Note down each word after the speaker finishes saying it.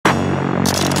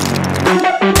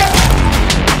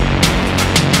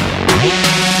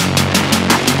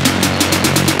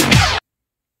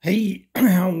Hey,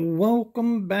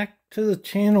 welcome back to the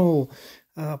channel.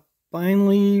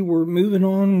 Finally, we're moving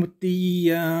on with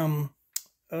the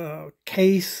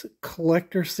case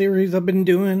collector series I've been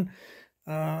doing.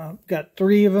 Got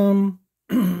 3 of them,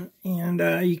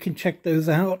 and you can check those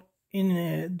out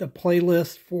in the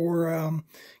playlist for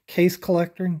case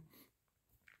collecting.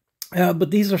 But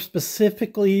these are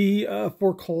specifically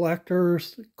for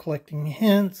collectors, collecting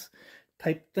hints,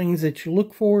 type things that you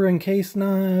look for in case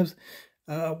knives.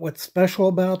 What's special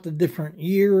about the different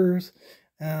years,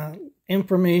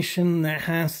 information that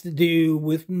has to do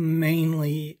with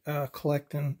mainly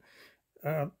collecting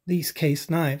these case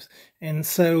knives. And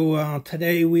so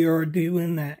today we are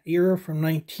doing that era from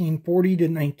 1940 to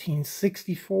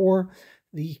 1964,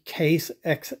 the Case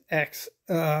XX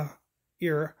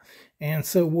era. And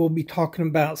so we'll be talking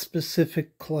about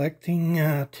specific collecting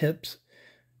tips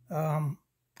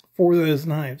for those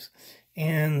knives.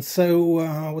 And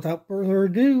so without further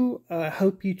ado, I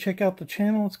hope you check out the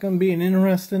channel. It's going to be an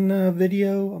interesting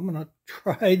video. I'm going to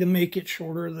try to make it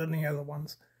shorter than the other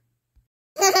ones.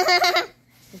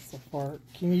 That's a fart.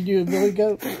 Can you do a billy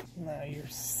goat? No, you're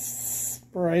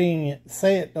spraying it.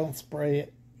 Say it, don't spray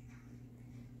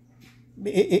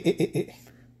it.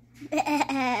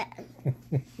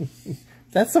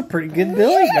 That's a pretty good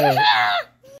billy goat.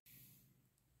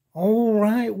 All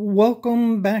right,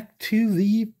 welcome back to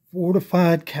the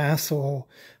Fortified Castle.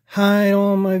 Hi,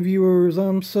 all my viewers.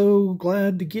 I'm so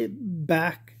glad to get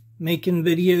back making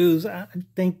videos. I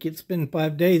think it's been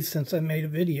 5 days since I made a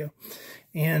video.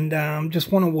 And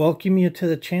just want to welcome you to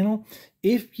the channel.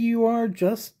 If you are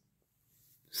just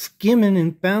skimming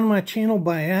and found my channel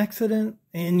by accident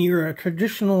and you're a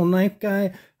traditional knife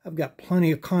guy, I've got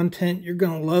plenty of content. You're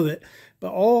going to love it.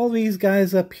 But all these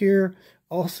guys up here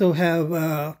also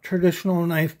have traditional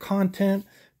knife content.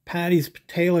 Patty's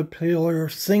Potato Peeler,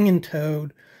 Singing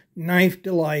Toad, Knife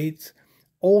Delights,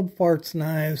 Old Farts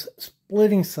Knives,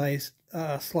 Splitting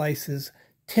Slices,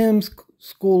 Tim's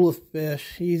School of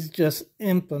Fish, he's just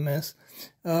infamous,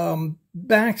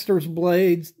 Baxter's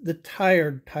Blades, The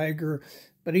Tired Tiger,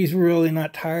 but he's really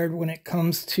not tired when it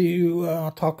comes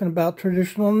to talking about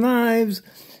traditional knives,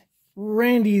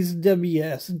 Randy's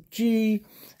WSG,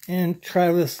 and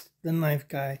Travis the Knife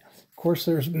Guy. Of course,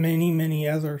 there's many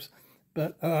others.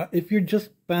 But if you're just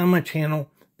found my channel,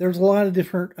 there's a lot of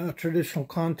different traditional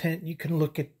content. You can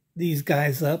look at these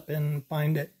guys up and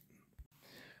find it.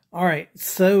 All right,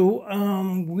 so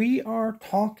we are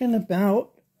talking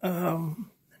about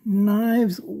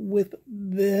knives with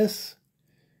this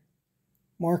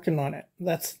marking on it.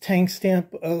 That's the tang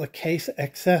stamp of the Case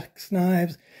XX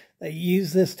knives. They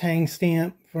use this tang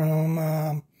stamp from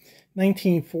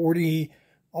 1940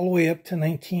 all the way up to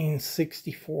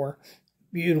 1964.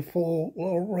 Beautiful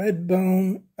little red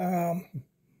bone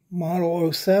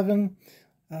model 07.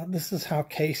 This is how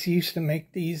Case used to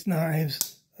make these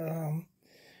knives.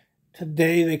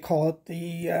 Today they call it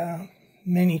the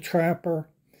mini trapper,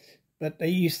 but they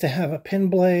used to have a pin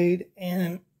blade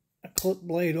and a clip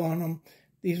blade on them.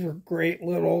 These were great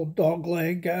little dog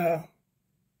leg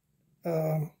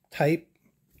type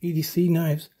EDC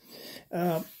knives.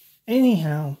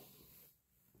 Anyhow,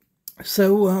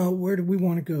 so where do we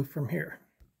want to go from here?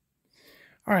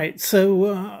 All right,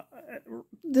 so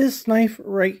this knife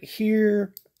right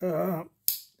here,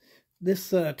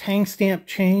 this tang stamp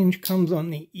change comes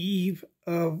on the eve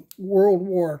of World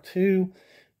War II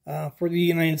for the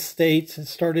United States. It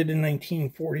started in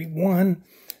 1941,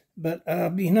 but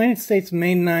the United States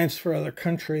made knives for other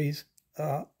countries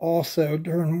also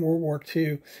during World War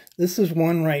II. This is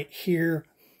one right here.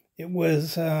 It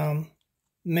was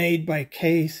made by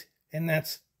Case, and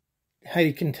that's how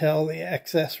you can tell the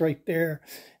XS right there.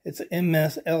 It's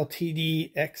MS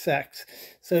LTD XX.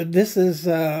 So this is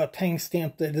a tang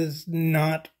stamp that is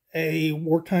not a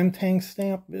wartime tang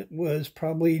stamp. It was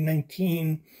probably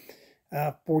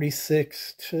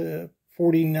 1946 to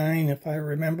 49, if I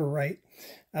remember right.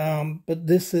 But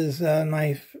this is a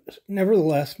knife,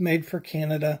 nevertheless, made for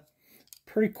Canada.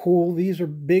 Pretty cool. These are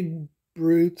big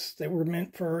brutes. They were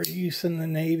meant for use in the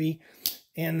Navy.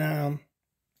 And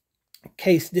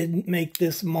Case didn't make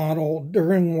this model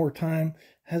during wartime.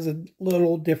 Has a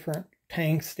little different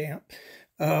tang stamp.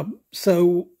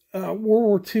 So World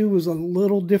War II was a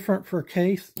little different for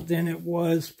Case than it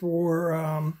was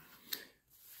for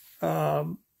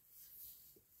World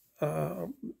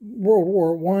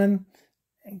War I.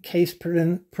 And Case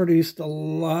produced a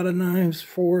lot of knives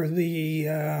for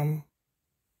the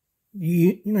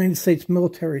United States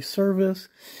military service.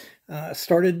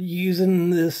 Started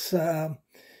using this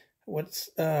what's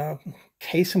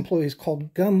Case employees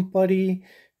called Gum Buddy.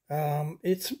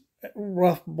 It's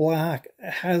rough black.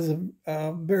 It has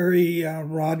a very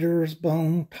Rogers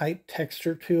bone type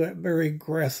texture to it, very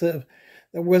aggressive.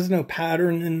 There was no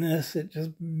pattern in this. It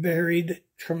just varied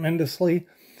tremendously.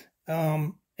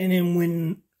 And then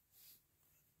when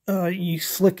you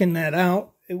slicken that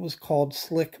out, it was called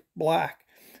slick black.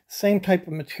 Same type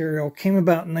of material, came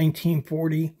about in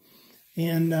 1940.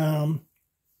 And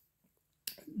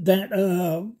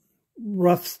that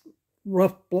rough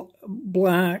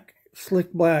black,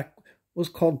 slick black, was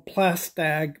called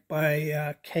Plastag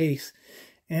by Case,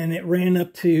 and it ran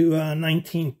up to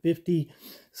 1950.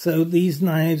 So these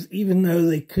knives, even though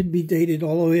they could be dated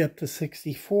all the way up to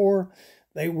 64,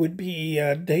 they would be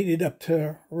dated up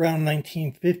to around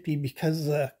 1950 because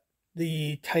of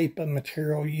the type of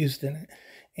material used in it.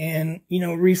 And, you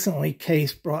know, recently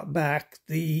Case brought back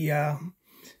the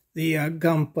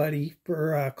gum buddy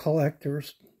for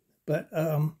collectors. But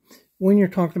when you're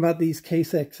talking about these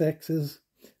Case XXs,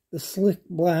 the slick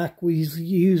black was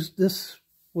used.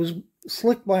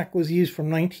 Slick black was used from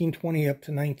 1920 up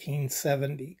to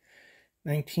 1970,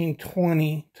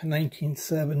 1920 to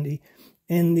 1970,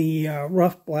 and the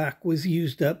rough black was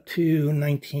used up to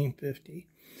 1950.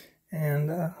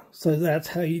 And so that's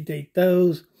how you date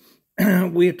those.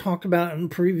 We had talked about in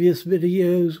previous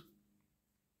videos.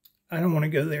 I don't want to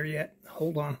go there yet.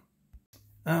 Hold on.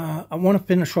 I want to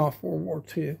finish off World War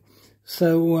II.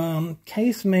 So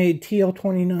Case made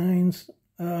TL-29s.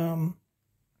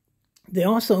 They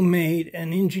also made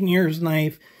an engineer's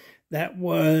knife that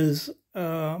was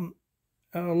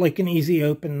like an easy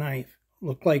open knife.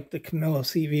 Looked like the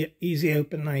Camillus easy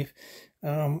open knife.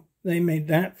 They made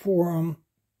that for them.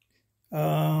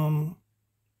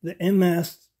 The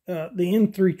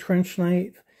M3 trench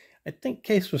knife. I think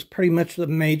Case was pretty much the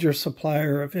major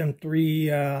supplier of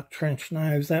M3 trench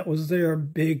knives. That was their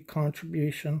big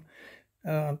contribution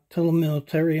to the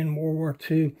military in World War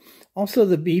II. Also,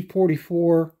 the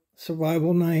B-44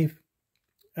 survival knife.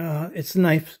 It's a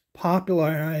knife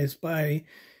popularized by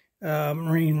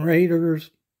Marine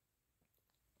Raiders.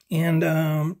 And,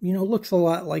 you know, looks a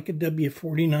lot like a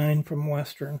W-49 from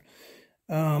Western.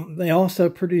 They also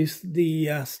produced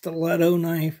the stiletto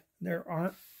knife. There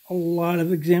aren't a lot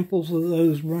of examples of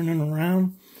those running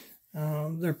around.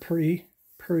 They're pretty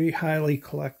highly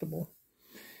collectible.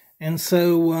 And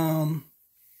so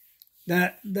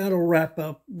that'll wrap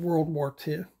up World War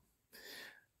II.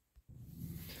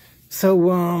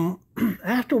 So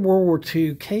after World War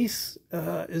II, Case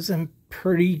is in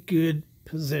pretty good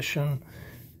position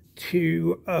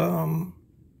to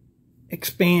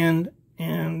expand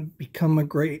and become a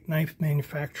great knife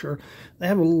manufacturer. They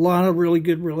have a lot of really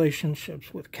good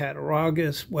relationships with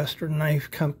Cattaraugus, Western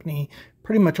Knife Company,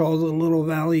 pretty much all the Little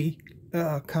Valley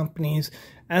companies,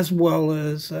 as well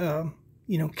as,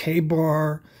 you know,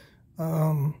 K-Bar,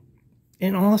 and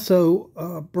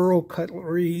also Burl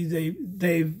Cutlery.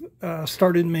 They've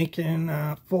started making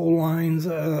full lines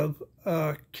of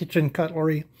kitchen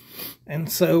cutlery,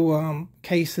 and so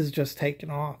Case has just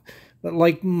taken off. But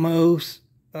like most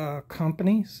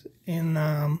companies in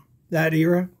that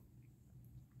era,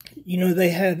 you know, they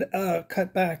had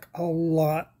cut back a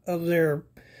lot of their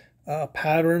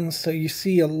patterns. So you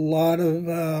see a lot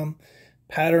of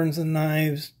patterns and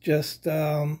knives just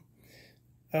you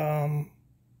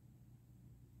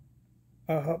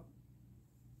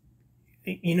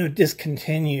know,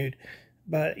 discontinued.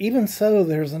 But even so,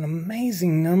 there's an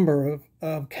amazing number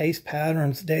of Case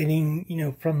patterns dating, you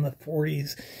know, from the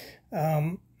 40s.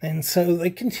 And so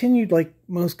they continued, like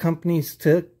most companies,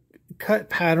 to cut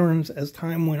patterns as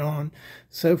time went on.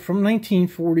 So from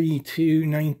 1940 to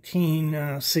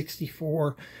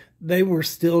 1964, they were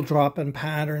still dropping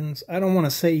patterns. I don't want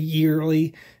to say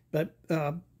yearly, but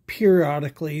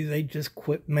periodically they just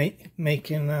quit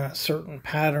making certain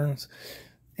patterns.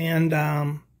 And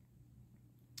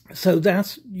so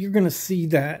you're going to see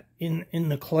that in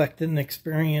the collecting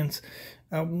experience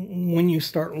when you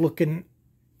start looking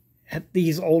at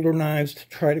these older knives to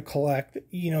try to collect,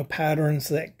 you know, patterns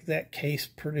that Case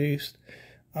produced.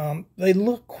 They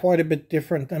look quite a bit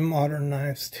different than modern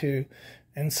knives too.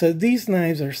 And so these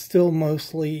knives are still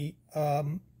mostly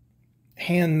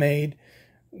handmade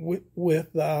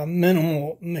with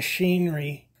minimal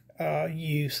machinery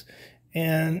use.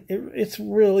 And it's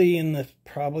really in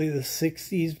probably the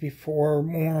 60s before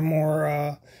more and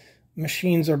more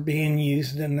machines are being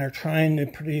used, and they're trying to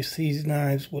produce these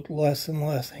knives with less and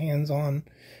less hands-on.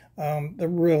 They're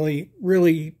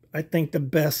really, I think the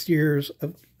best years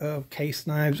of Case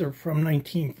knives are from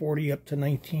 1940 up to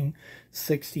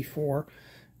 1964.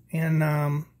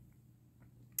 And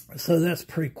so that's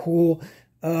pretty cool.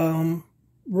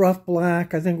 Rough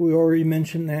black, I think we already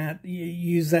mentioned that. You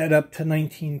use that up to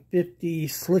 1950.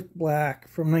 Slick black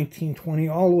from 1920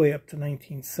 all the way up to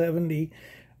 1970.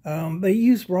 They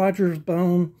used Rogers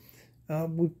bone.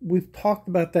 We've talked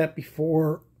about that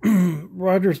before.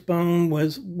 Rogers bone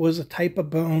was a type of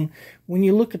bone. When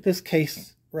you look at this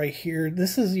case right here,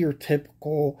 this is your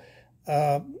typical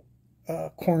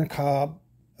corn cob,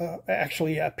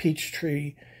 actually a peach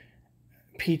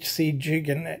seed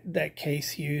jigging that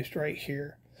case used right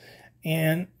here.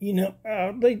 And you know,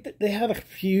 they had a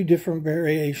few different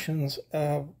variations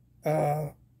of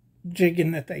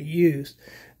jigging that they used.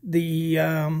 The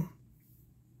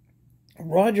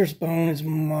Rogers bone is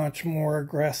much more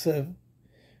aggressive.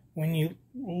 When you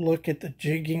look at the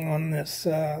jigging on this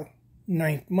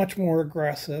knife, much more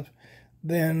aggressive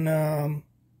than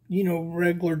you know,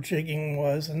 regular jigging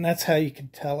was, and that's how you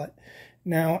could tell it.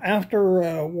 Now, after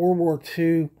World War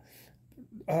II,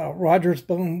 Rogers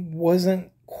bone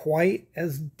wasn't quite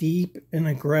as deep and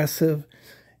aggressive.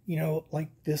 You know, like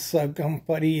this Gum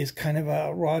Fuddy is kind of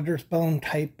a Rogers bone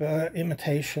type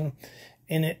imitation.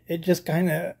 And it just kind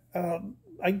of,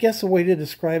 I guess a way to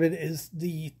describe it is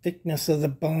the thickness of the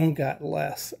bone got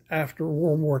less after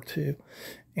World War II.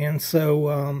 And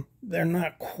so they're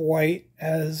not quite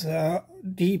as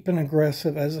deep and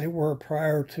aggressive as they were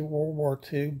prior to World War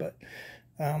II. But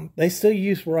they still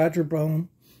use Roger bone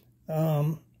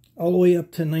all the way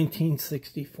up to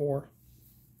 1964.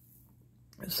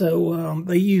 So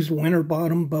they use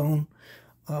Winterbottom bone.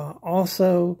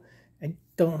 Also, I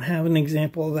don't have an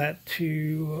example of that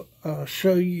to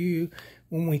show you.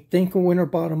 When we think of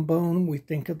Winterbottom bone, we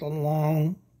think of the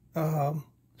long,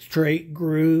 straight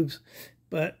grooves.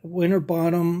 But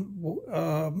Winterbottom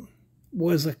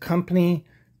was a company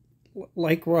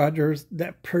like Rogers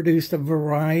that produced a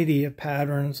variety of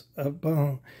patterns of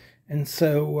bone. And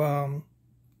so,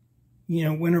 you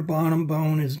know, Winterbottom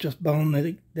bone is just bone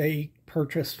that they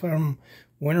purchased from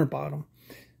Winterbottom.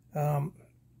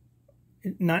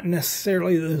 Not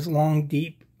necessarily those long,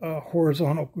 deep,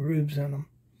 horizontal grooves in them.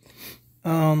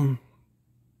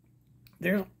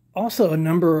 There's also a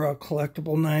number of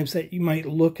collectible knives that you might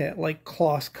look at, like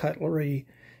Kloss Cutlery,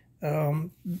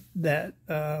 that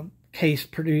Case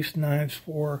produced knives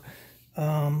for.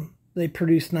 They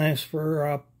produced knives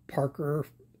for Parker,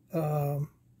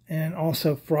 and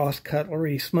also Frost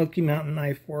Cutlery, Smoky Mountain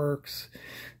Knife Works,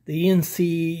 the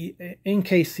NKCA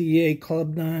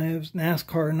Club Knives,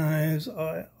 NASCAR knives,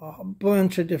 a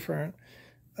bunch of different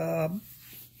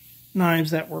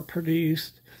knives that were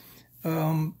produced.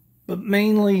 But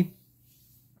mainly,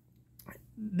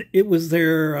 it was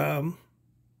their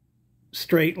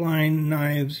straight line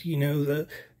knives, you know, the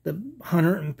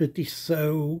 150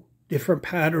 so different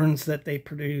patterns that they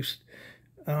produced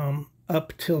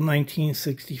up till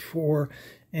 1964.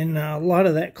 And a lot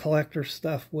of that collector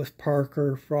stuff with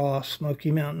Parker, Frost,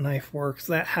 Smoky Mountain Knife Works,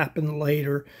 that happened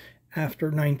later after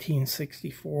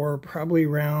 1964, probably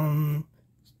around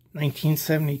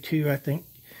 1972, I think.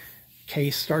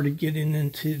 Case started getting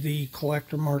into the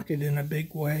collector market in a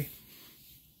big way.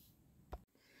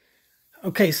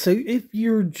 Okay, so if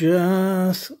you're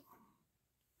just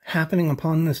happening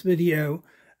upon this video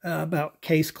about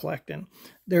case collecting,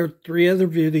 there are 3 other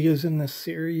videos in this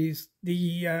series.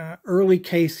 The early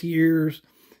Case years,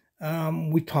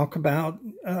 we talk about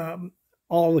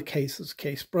all the cases,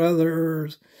 Case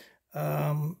Brothers,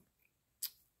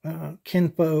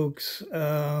 Kinfolks,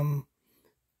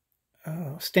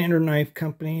 Standard Knife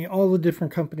Company, all the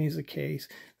different companies of Case.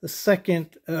 The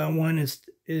second one is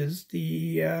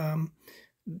the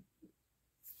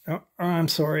I'm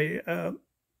sorry,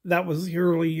 that was the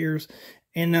early years,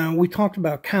 and we talked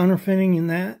about counterfeiting in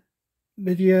that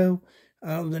video.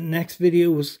 The next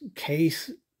video was Case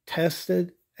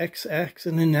Tested XX,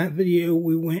 and in that video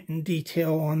we went in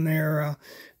detail on their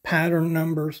pattern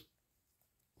numbers.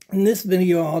 In this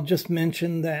video I'll just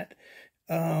mention that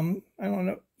I don't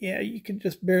know, yeah, you can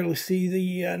just barely see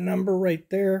the number right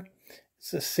there.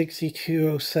 It's a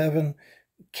 6207.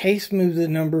 Case moved the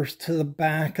numbers to the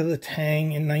back of the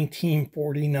tang in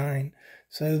 1949.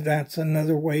 So that's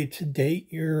another way to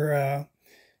date your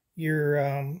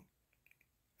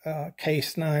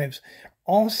Case knives.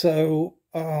 Also,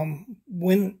 in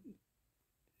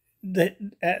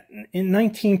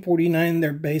 1949,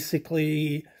 they're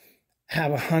basically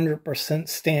have 100%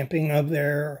 stamping of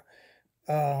their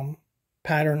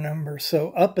pattern number.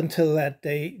 So up until that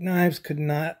date, knives could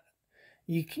not,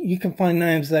 you can find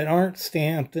knives that aren't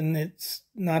stamped, and it's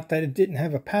not that it didn't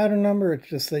have a pattern number, it's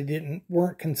just they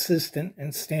weren't consistent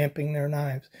in stamping their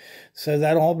knives. So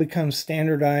that all becomes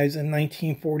standardized in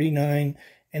 1949,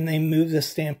 and they moved the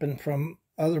stamping from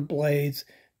other blades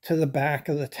to the back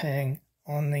of the tang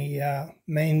on the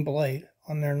main blade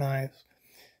on their knives.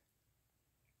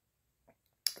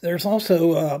 There's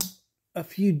also a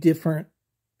few different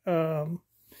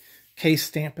case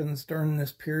stampings during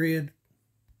this period.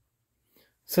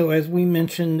 So as we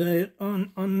mentioned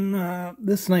on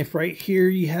this knife right here,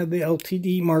 you have the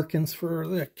LTD markings for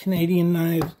the Canadian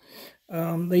knives.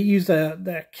 They use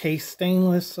that case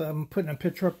stainless. I'm putting a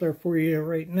picture up there for you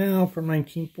right now from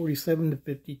 1947 to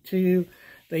 52.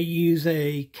 They use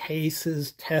a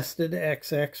cases tested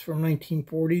XX from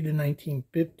 1940 to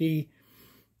 1950.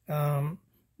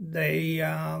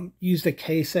 They used a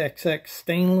case XX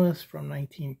stainless from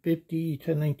 1950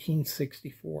 to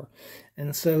 1964.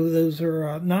 And so those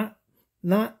are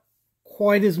not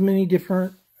quite as many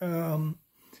different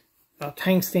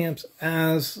tank stamps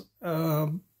as,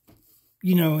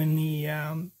 you know, in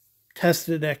the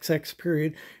tested XX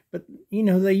period. But, you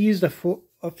know, they used a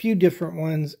few different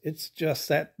ones. It's just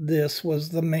that this was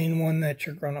the main one that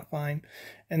you're going to find.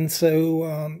 And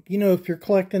so, you know, if you're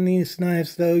collecting these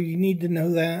knives, though, you need to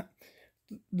know that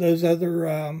those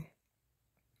other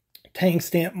tank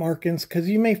stamp markings, because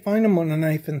you may find them on a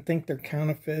knife and think they're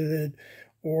counterfeited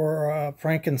or a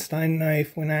Frankenstein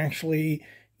knife when actually,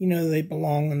 you know, they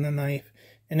belong on the knife.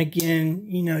 And again,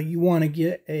 you know, you want to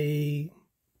get a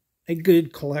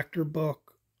good collector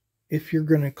book if you're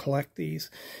going to collect these.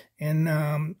 And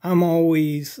I'm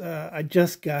always, I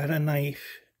just got a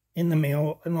knife in the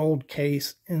mail, an old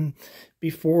case, and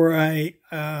before I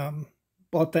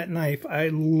bought that knife, I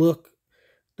looked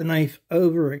the knife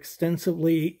over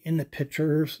extensively in the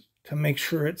pictures to make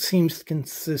sure it seems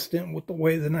consistent with the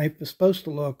way the knife is supposed to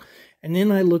look, and then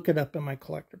I look it up in my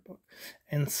collector book.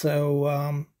 And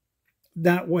so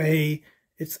that way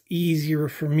it's easier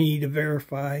for me to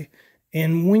verify.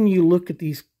 And when you look at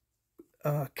these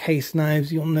case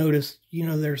knives, you'll notice, you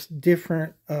know, there's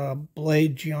different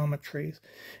blade geometries.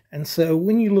 And so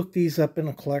when you look these up in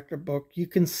a collector book, you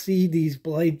can see these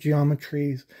blade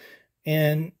geometries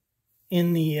and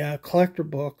in the collector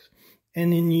books,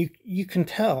 and then you can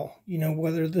tell, you know,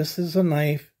 whether this is a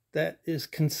knife that is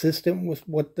consistent with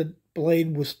what the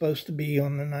blade was supposed to be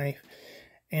on the knife.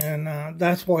 And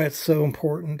that's why it's so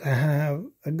important to have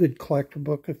a good collector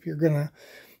book if you're going to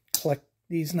collect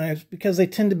these knives, because they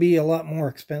tend to be a lot more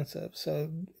expensive. So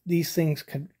these things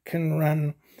can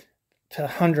run to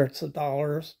hundreds of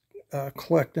dollars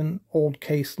collecting old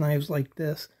case knives like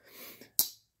this.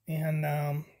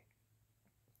 And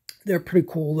they're pretty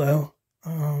cool, though.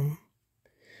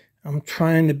 I'm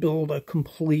trying to build a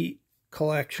complete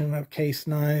collection of case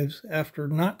knives after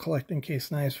not collecting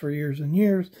case knives for years and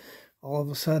years. All of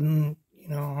a sudden, you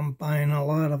know, I'm buying a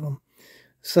lot of them.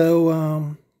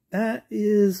 So that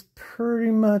is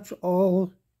pretty much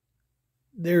all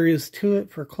there is to it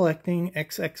for collecting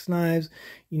XX knives.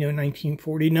 You know,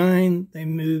 1949, they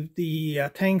moved the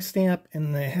tank stamp,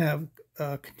 and they have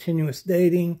continuous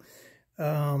dating.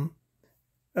 I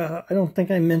don't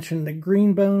think I mentioned the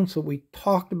green bone, so we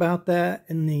talked about that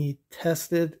in the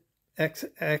tested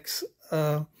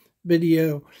XX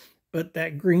video. But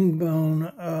that green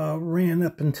bone ran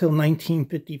up until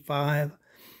 1955.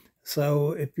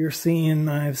 So if you're seeing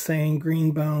knives saying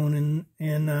green bone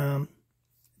and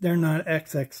they're not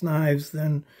XX knives,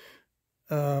 then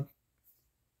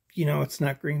you know, it's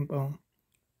not green bone.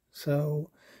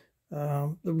 So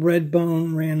the red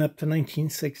bone ran up to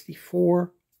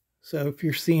 1964. So if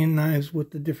you're seeing knives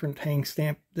with the different tank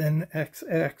stamp than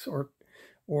XX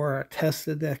or a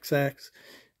tested XX,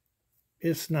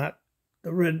 it's not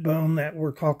the red bone that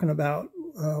we're talking about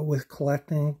with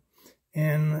collecting.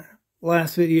 And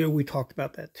last video we talked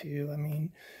about that too. I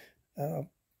mean,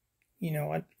 you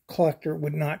know, a collector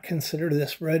would not consider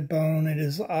this red bone. It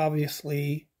is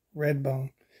obviously red bone.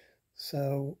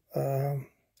 So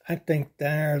I think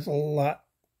there's a lot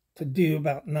to do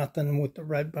about nothing with the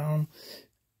red bone.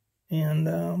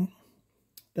 And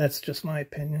that's just my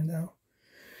opinion, though.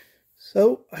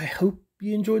 So I hope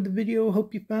you enjoyed the video. I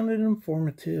hope you found it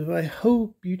informative. I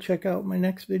hope you check out my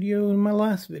next video and my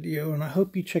last video. And I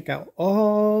hope you check out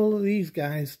all of these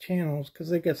guys' channels, because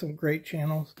they got some great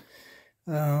channels.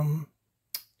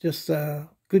 Just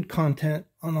good content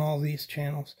on all these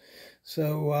channels.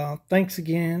 So thanks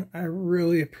again. I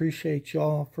really appreciate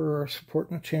y'all for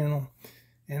supporting the channel.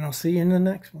 And I'll see you in the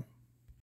next one.